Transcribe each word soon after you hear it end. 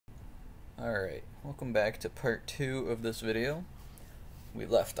Alright, welcome back to part 2 of this video. We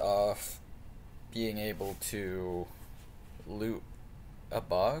left off being able to loot a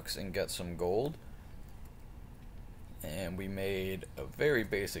box and get some gold. And we made a very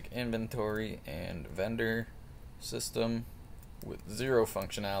basic inventory and vendor system with zero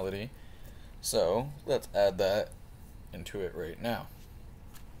functionality. So let's add that into it right now.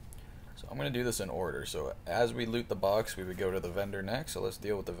 So I'm going to do this in order. So as we loot the box, we would go to the vendor next. So let's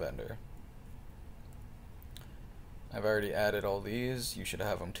deal with the vendor. I've already added all these. You should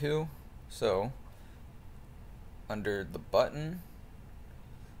have them too. So under the button,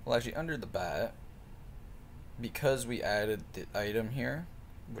 well, actually under the bat, because we added the item here,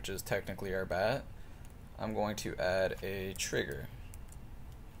 which is technically our bat, I'm going to add a trigger.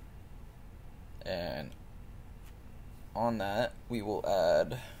 And on that, we will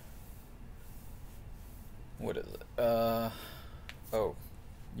add, what is it? Oh,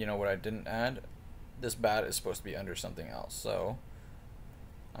 you know what I didn't add? This bat is supposed to be under something else, so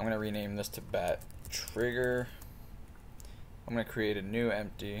I'm going to rename this to bat trigger. I'm going to create a new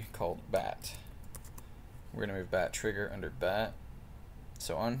empty called bat. We're going to move bat trigger under bat.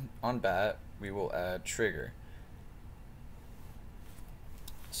 So on bat, we will add trigger.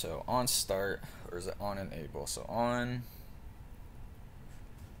 So on start, or is it on enable? So on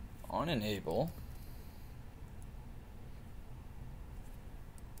enable,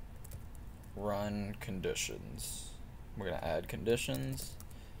 run conditions. We're going to add conditions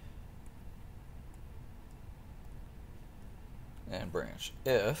and branch.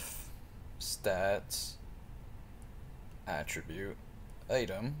 If stats attribute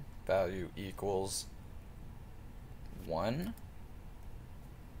item value equals 1,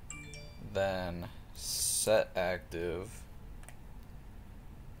 then set active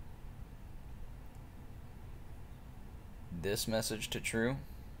this message to true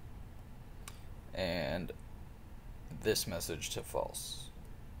and this message to false.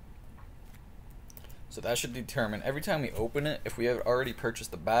 So that should determine every time we open it, if we have already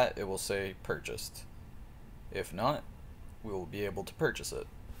purchased the bat, it will say purchased. If not, we will be able to purchase it.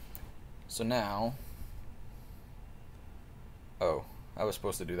 So now, oh, I was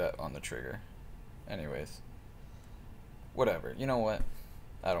supposed to do that on the trigger. Anyways, whatever. You know what?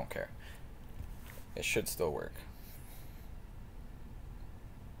 I don't care. It should still work.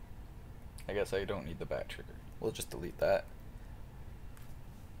 I guess I don't need the bat trigger. We'll just delete that.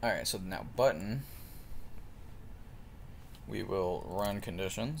 Alright, so now button, we will run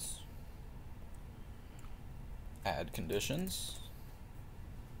conditions, add conditions.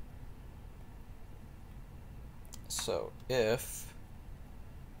 So if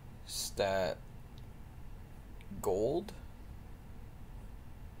stat gold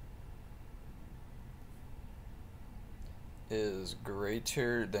is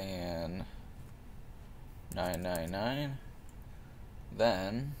greater than 999,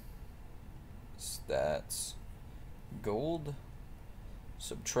 then stats gold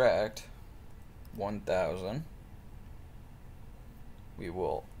subtract 1000. We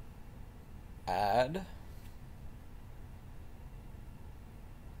will add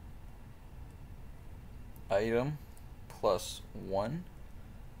item plus 1.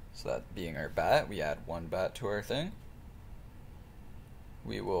 So that being our bat, we add 1 bat to our thing.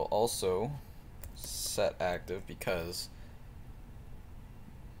 We will also set active, because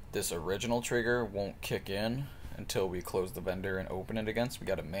this original trigger won't kick in until we close the vendor and open it again. So we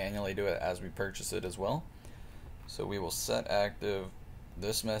got to manually do it as we purchase it as well. So we will set active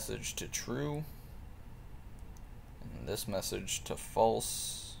this message to true and this message to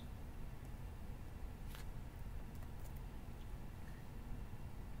false.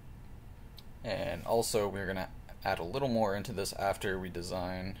 And also we're going to add a little more into this after we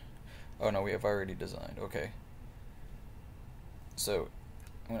design. Oh no, we have already designed. Okay. So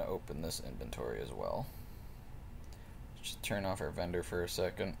I'm going to open this inventory as well. Just turn off our vendor for a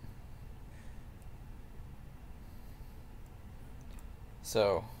second.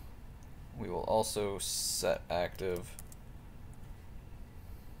 So we will also set active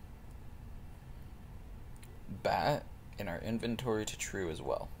bat in our inventory to true as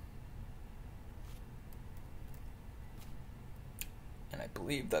well. And I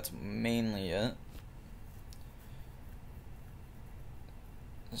believe that's mainly it.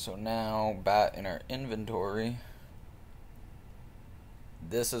 So now bat in our inventory.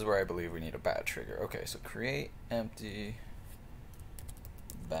 This is where I believe we need a bat trigger. Okay, so create empty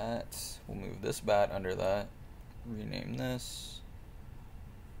bat. We'll move this bat under that. Rename this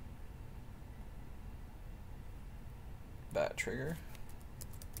bat trigger.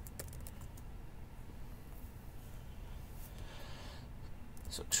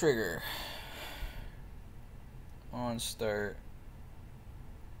 So trigger on start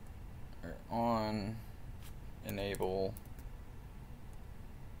or on enable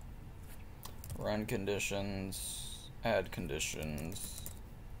run conditions, add conditions.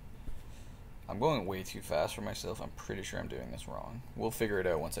 I'm going way too fast for myself. I'm pretty sure I'm doing this wrong. We'll figure it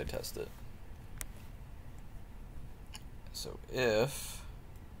out once I test it. So if,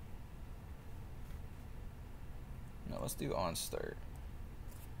 no, let's do on start.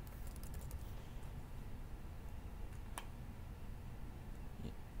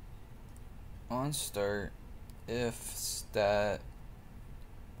 On start, if stat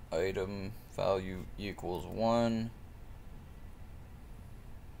item value equals 1,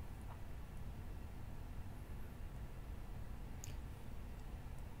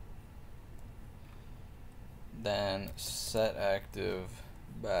 then set active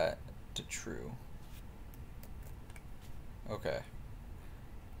bat to true. Okay.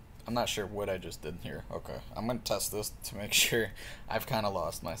 I'm not sure what I just did here. Okay. I'm going to test this to make sure. I've kind of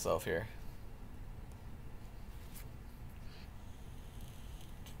lost myself here.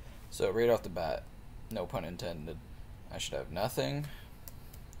 So right off the bat, no pun intended, I should have nothing.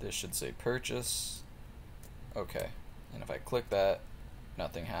 This should say purchase. Okay. And if I click that,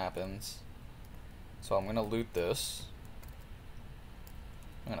 nothing happens. So I'm going to loot this.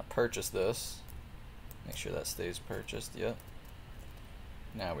 I'm going to purchase this. Make sure that stays purchased. Yep.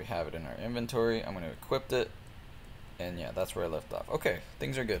 Now we have it in our inventory. I'm going to equip it. And yeah, that's where I left off. Okay,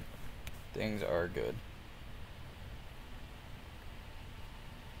 things are good. Things are good.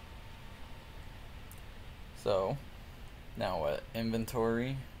 So, now what?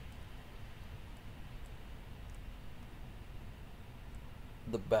 Inventory.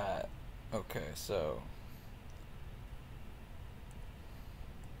 The bat. Okay, so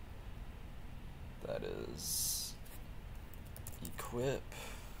that is equip,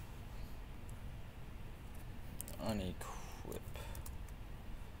 unequip.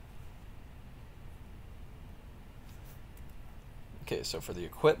 Okay, so for the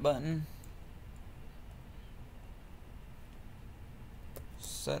equip button,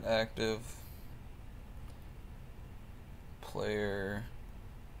 set active player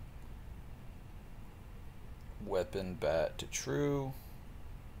weapon bat to true,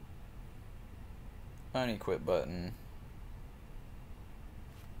 unequip button.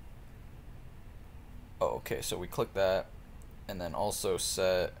 Oh, okay, so we click that and then also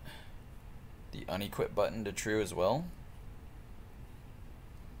set the unequip button to true as well,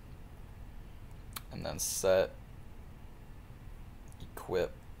 and then set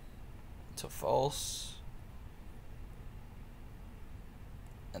equip to false,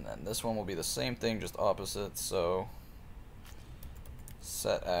 and then this one will be the same thing, just opposite. So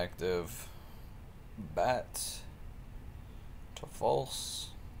set active bat to false,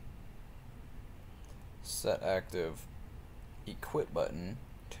 set active equip button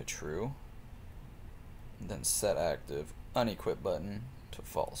to true, and then set active unequip button to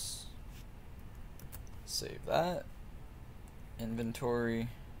false. Save that. Inventory,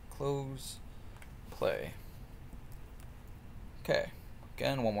 close, play. Okay,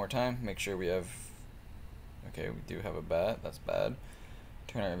 again, one more time, make sure we have, okay, we do have a bat, that's bad.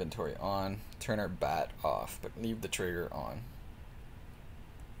 Turn our inventory on, turn our bat off, but leave the trigger on.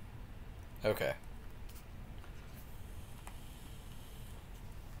 Okay.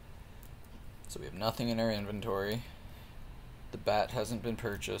 So we have nothing in our inventory. The bat hasn't been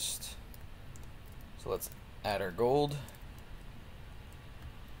purchased. So let's add our gold.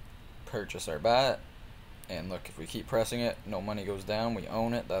 Purchase our bat, and look, if we keep pressing it, no money goes down, we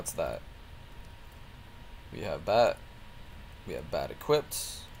own it, that's that. We have bat, we have bat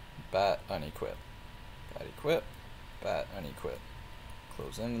equipped, bat unequipped, bat equipped, bat unequipped.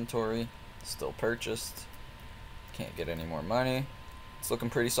 Close inventory, still purchased, can't get any more money. It's looking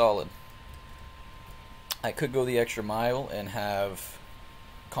pretty solid. I could go the extra mile and have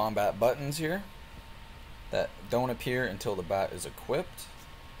combat buttons here that don't appear until the bat is equipped.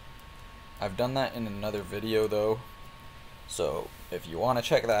 I've done that in another video though, so if you want to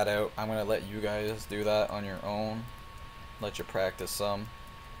check that out, I'm going to let you guys do that on your own, let you practice some.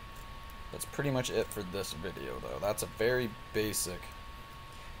 That's pretty much it for this video though. That's a very basic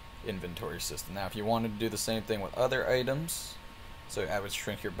inventory system. Now if you wanted to do the same thing with other items, so I would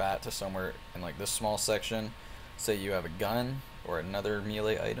shrink your bat to somewhere in like this small section. Say you have a gun or another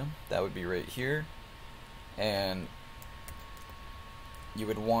melee item, that would be right here, and you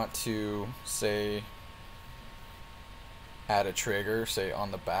would want to, say, add a trigger, say,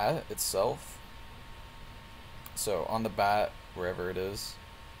 on the bat itself. So on the bat, wherever it is,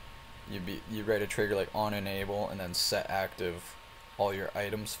 you write a trigger like on enable and then set active all your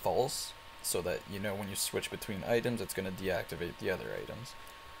items false, so that you know when you switch between items it's going to deactivate the other items.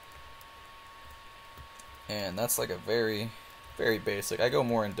 And that's like a very, very basic. I go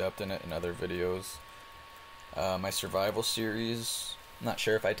more in depth in it in other videos. My survival series, I'm not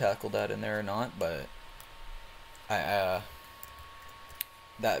sure if I tackled that in there or not, but I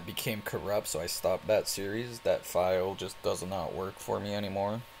that became corrupt, so I stopped that series. That file just does not work for me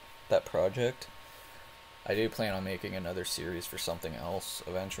anymore, that project. I do plan on making another series for something else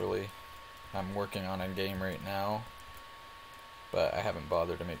eventually. I'm working on a game right now, but I haven't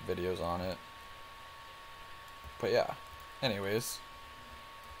bothered to make videos on it. But yeah, anyways,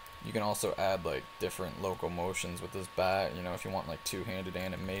 you can also add like different local motions with this bat. You know, if you want like two-handed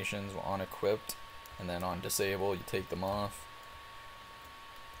animations on equipped, and then on disable you take them off.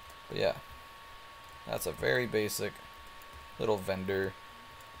 But yeah, that's a very basic little vendor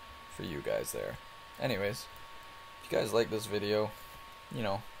for you guys there. Anyways, if you guys like this video, you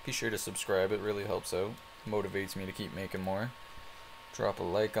know, be sure to subscribe. It really helps out, motivates me to keep making more. Drop a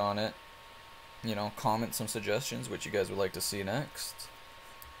like on it. You know, comment some suggestions what you guys would like to see next.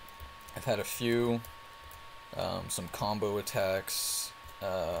 I've had a few, some combo attacks.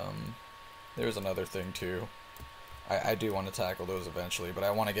 There's another thing too. I do want to tackle those eventually, but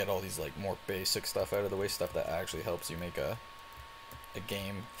I want to get all these like more basic stuff out of the way, stuff that actually helps you make a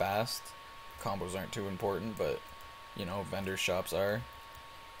game fast. Combos aren't too important, but you know, vendor shops are.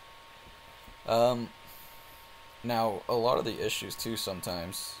 Now a lot of the issues too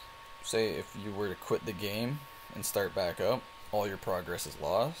sometimes, say if you were to quit the game and start back up, all your progress is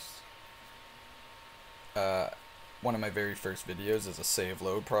lost. One of my very first videos is a save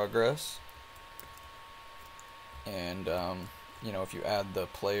load progress. And, you know, if you add the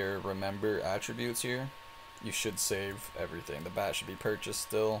player remember attributes here, you should save everything. The bat should be purchased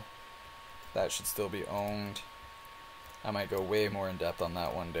still. That should still be owned. I might go way more in depth on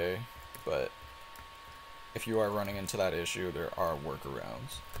that one day, but if you are running into that issue, there are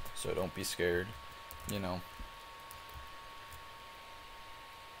workarounds. So don't be scared, you know.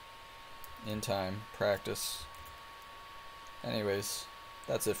 In time, practice. Anyways,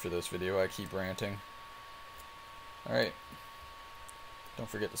 that's it for this video. I keep ranting. Alright, don't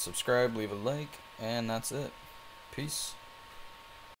forget to subscribe, leave a like, and that's it. Peace.